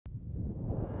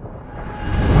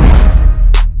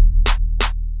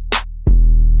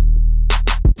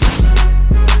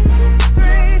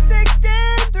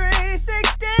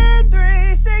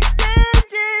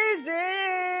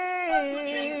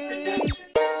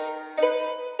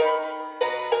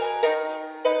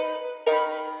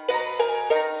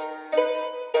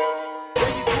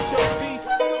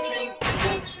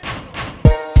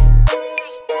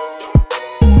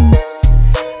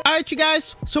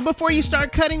So before you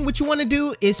start cutting, what you want to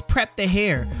do is prep the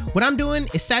hair. What I'm doing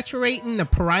is saturating the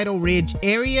parietal ridge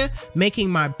area, making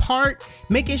my part,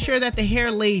 making sure that the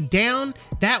hair laid down.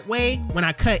 That way, when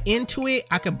I cut into it,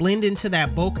 I can blend into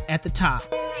that bulk at the top.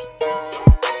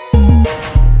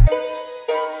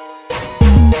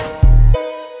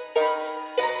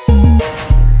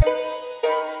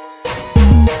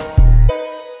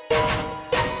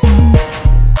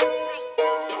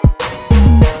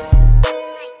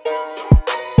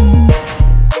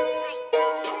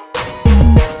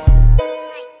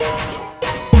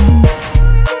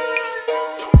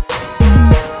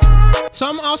 So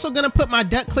I'm also gonna put my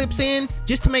duck clips in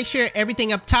just to make sure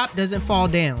everything up top doesn't fall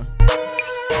down.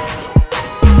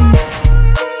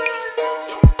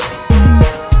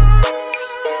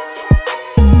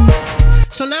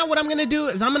 So now what I'm gonna do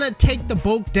is I'm gonna take the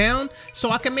bulk down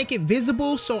so I can make it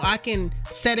visible, so I can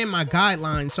set in my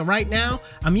guidelines. So right now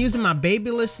I'm using my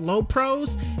Babyless Low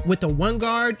Pros with the 1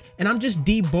 guard, and I'm just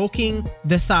debulking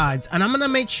the sides, and I'm gonna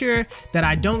make sure that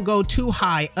I don't go too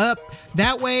high up.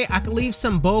 That way I can leave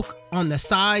some bulk on the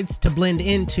sides to blend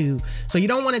into. So you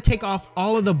don't want to take off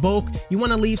all of the bulk, you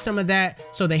want to leave some of that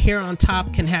so the hair on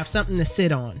top can have something to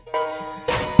sit on.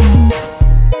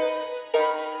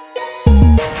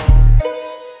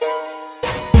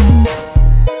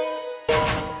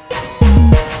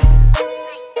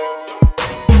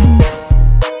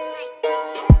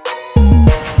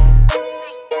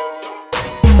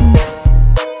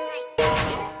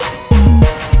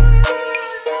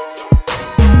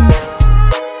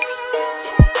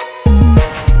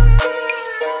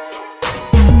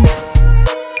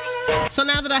 So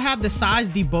now that I have the sides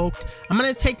debulked, I'm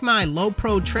gonna take my Low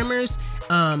Pro trimmers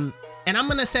and I'm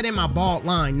gonna set in my bald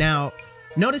line. Now,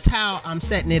 notice how I'm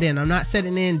setting it in. I'm not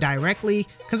setting it in directly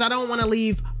because I don't want to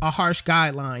leave a harsh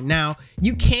guideline. Now,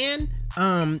 you can,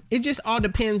 it just all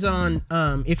depends on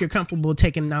if you're comfortable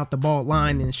taking out the bald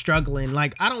line and struggling.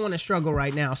 Like, I don't want to struggle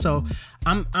right now, so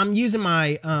I'm using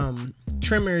my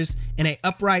trimmers in an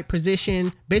upright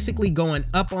position, basically going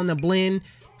up on the blend,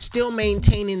 still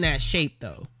maintaining that shape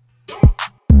though.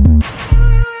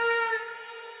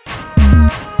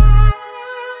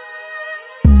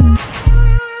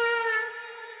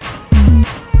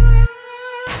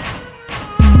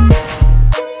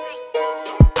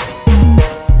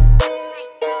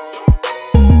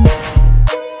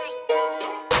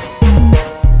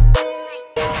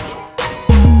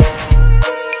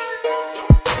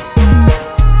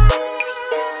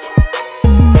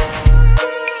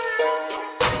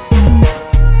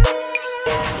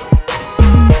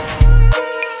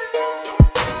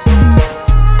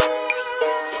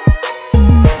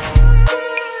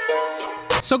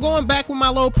 So going back with my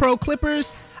Low Pro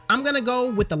clippers, I'm gonna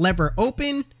go with the lever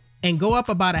open and go up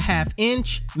about a ½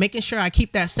 inch, making sure I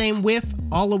keep that same width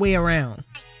all the way around.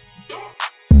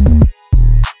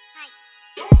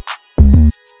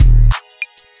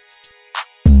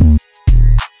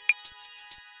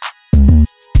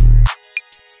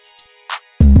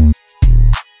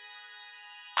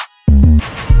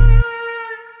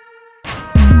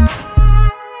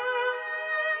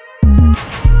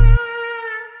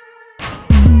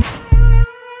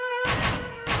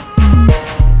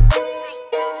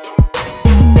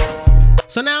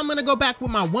 So now I'm gonna go back with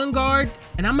my 1 guard,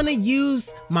 and I'm gonna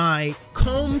use my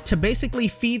comb to basically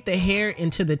feed the hair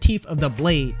into the teeth of the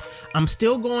blade. I'm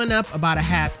still going up about a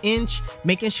 ½ inch,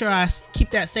 making sure I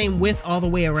keep that same width all the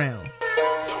way around.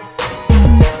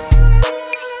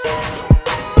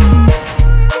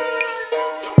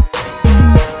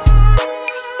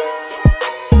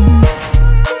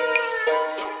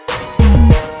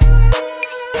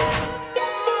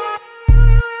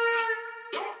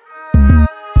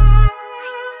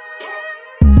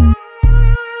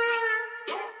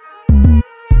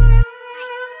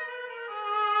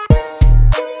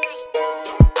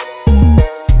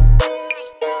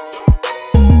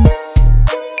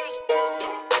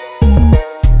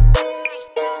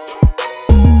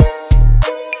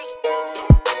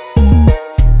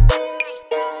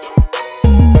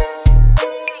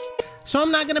 So I'm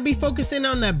not going to be focusing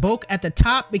on that bulk at the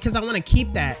top because I want to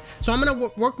keep that. So I'm going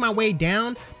to work my way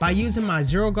down by using my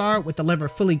 0 guard with the lever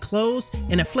fully closed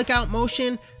in a flick out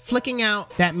motion, flicking out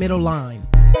that middle line.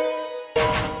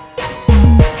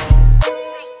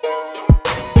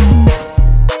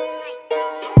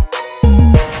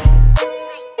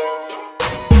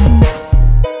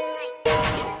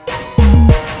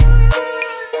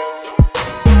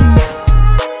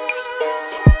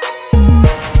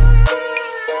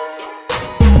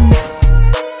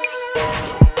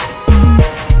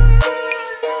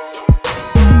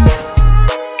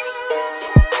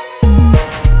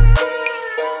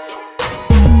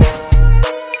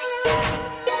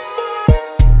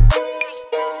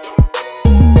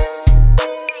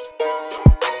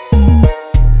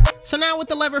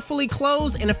 lever fully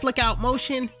closed in a flick out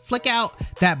motion, flick out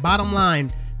that bottom line.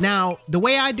 Now, the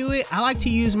way I do it, I like to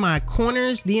use my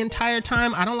corners the entire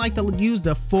time. I don't like to use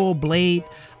the full blade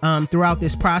throughout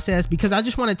this process because I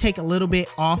just want to take a little bit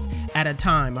off at a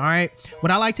time. All right.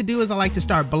 What I like to do is I like to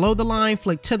start below the line,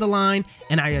 flick to the line,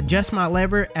 and I adjust my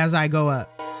lever as I go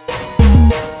up.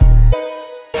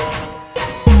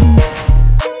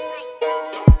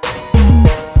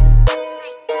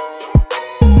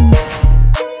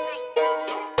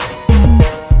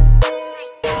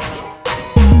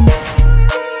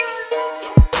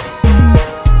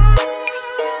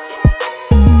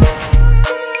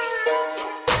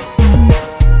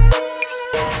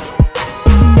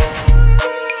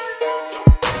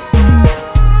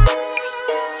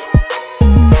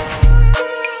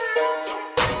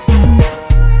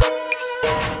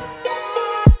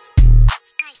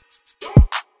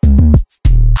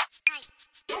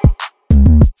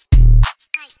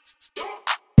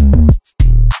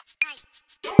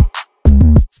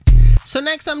 So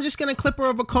next I'm just gonna clipper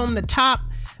over comb the top,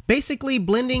 basically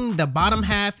blending the bottom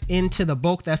half into the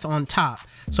bulk that's on top.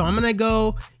 So I'm gonna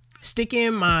go stick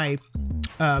in my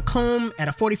comb at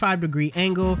a 45-degree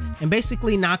angle and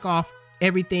basically knock off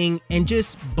everything and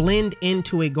just blend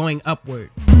into it going upward.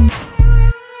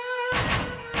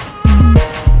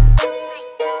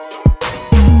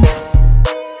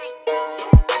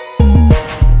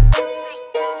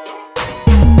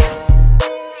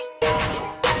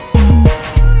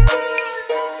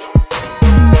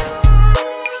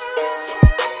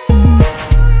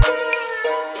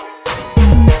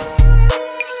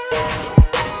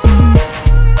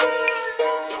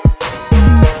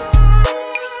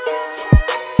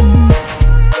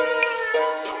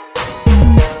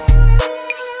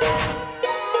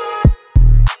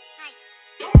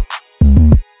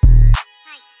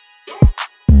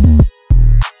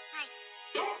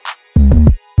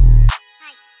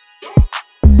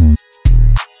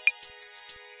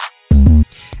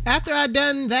 After I've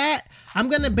done that, I'm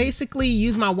gonna basically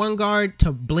use my one guard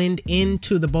to blend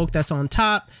into the bulk that's on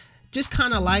top, just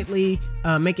kind of lightly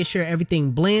making sure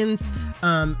everything blends.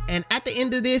 And at the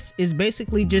end of this is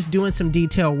basically just doing some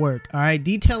detail work. All right,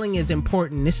 detailing is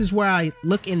important. This is where I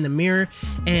look in the mirror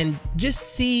and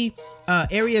just see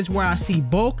areas where I see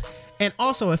bulk. And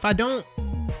also, if I don't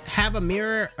have a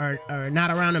mirror or not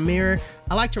around a mirror,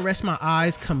 I like to rest my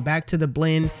eyes, come back to the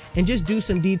blend, and just do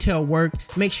some detail work,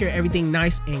 make sure everything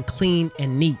nice and clean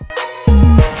and neat.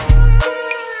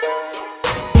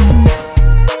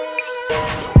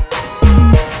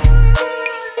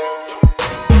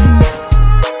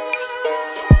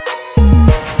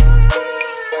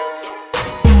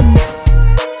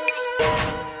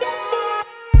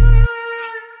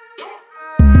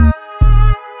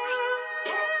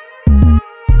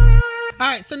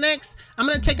 Alright, so next I'm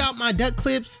going to take out my duct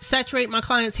clips, saturate my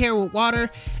client's hair with water,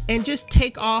 and just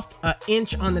take off an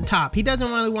inch on the top. He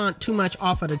doesn't really want too much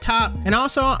off of the top. And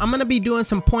also I'm going to be doing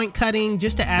some point cutting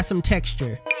just to add some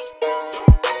texture.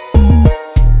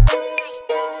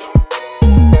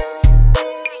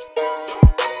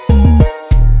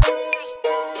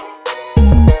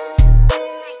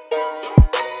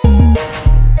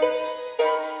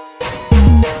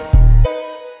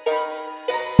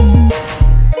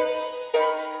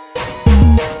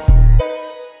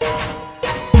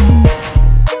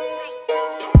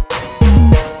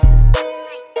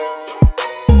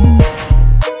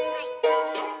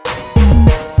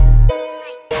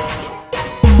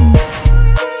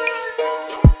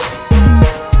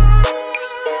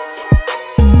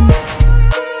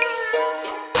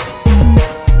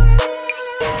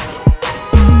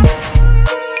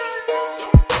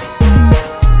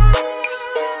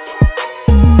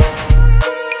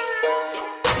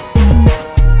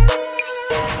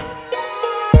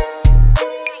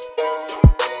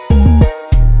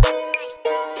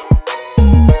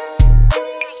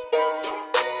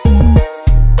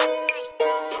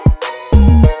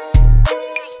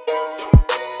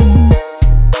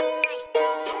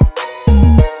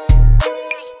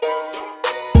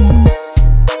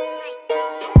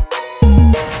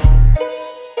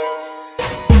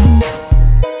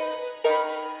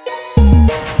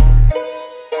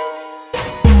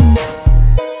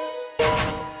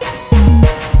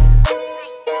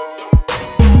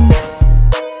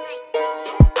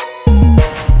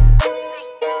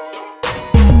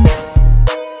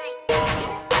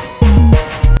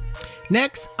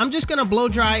 Next, I'm just gonna blow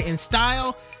dry and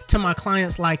style to my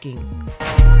client's liking.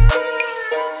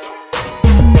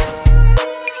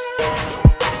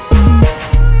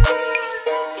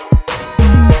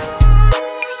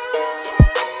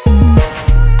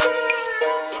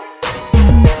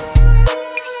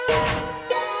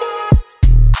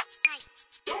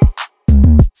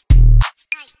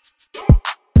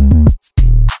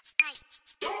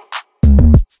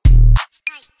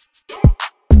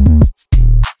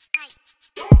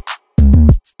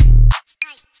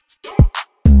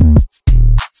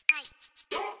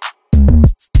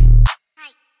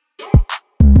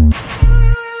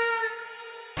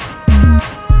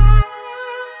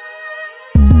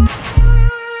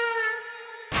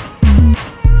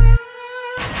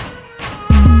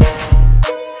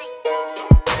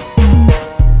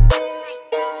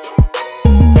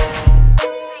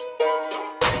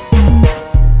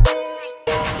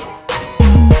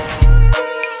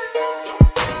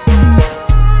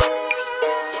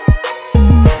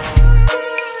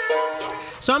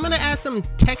 some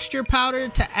texture powder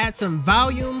to add some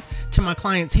volume to my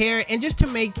client's hair and just to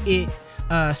make it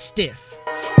stiff.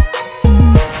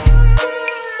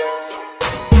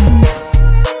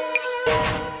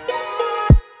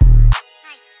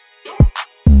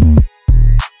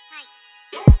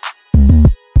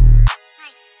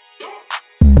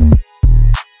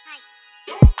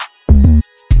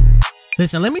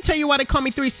 Listen, let me tell you why they call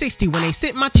me 360. When they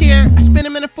sit in my chair, I spin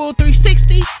them in a full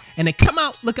 360, and they come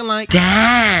out looking like...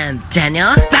 Damn,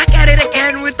 Daniel, back at it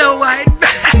again with the white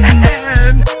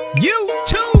van.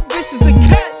 YouTube, this is the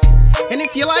cut. And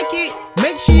if you like it,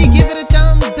 make sure you give it a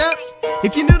thumbs up.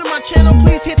 If you're new to my channel,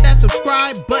 please hit that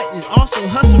subscribe button. Also,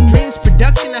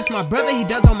 HustleDreamProduction, that's my brother. He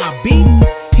does all my beats.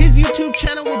 His YouTube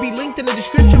channel will be linked in the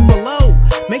description below.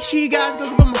 Make sure you guys go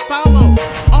give him a follow.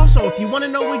 Also, if you want to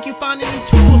know where you can find any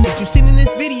tools that you've seen in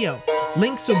this video,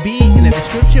 links will be in the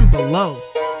description below.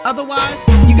 Otherwise,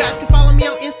 you guys can follow me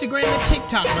on Instagram and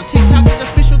TikTok. My TikTok is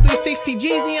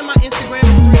official360Jeezy and my Instagram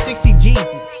is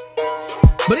 360Jeezy.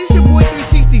 But it's your boy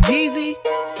 360Jeezy,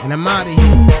 and I'm out of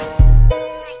here.